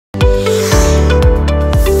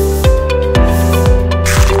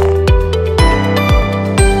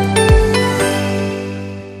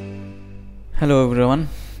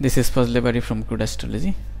This is Puzzle Library from Good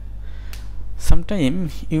Astrology. Sometime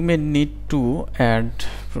you may need to add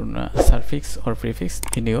suffix or prefix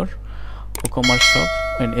in your WooCommerce shop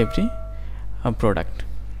and every product.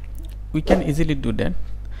 We can easily do that.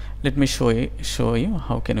 Let me show you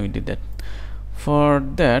how can we do that. For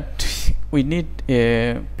that we need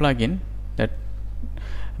a plugin, that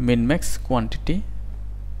min-max quantity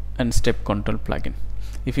and step control plugin.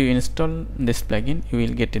 If you install this plugin, you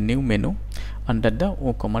will get a new menu under the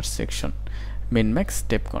WooCommerce section, min-max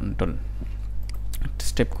step control,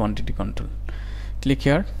 step quantity control. Click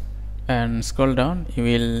here and scroll down. You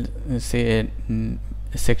will see a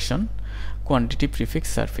section quantity prefix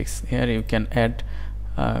suffix. Here you can add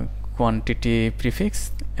quantity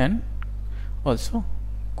prefix and also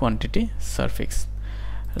quantity suffix.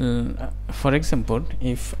 For example,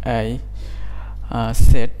 if I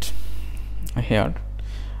set here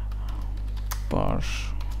per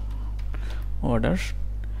order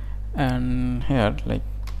and here like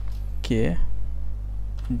kg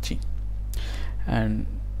and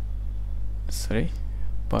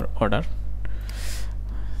per order,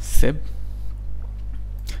 save.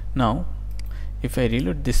 Now if I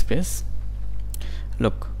reload this page,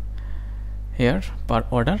 look here per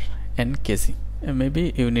order and kg.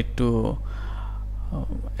 Maybe you need to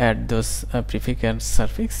add those prefix and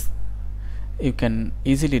suffix. You can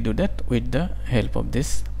easily do that with the help of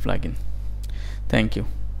this plugin. Thank you.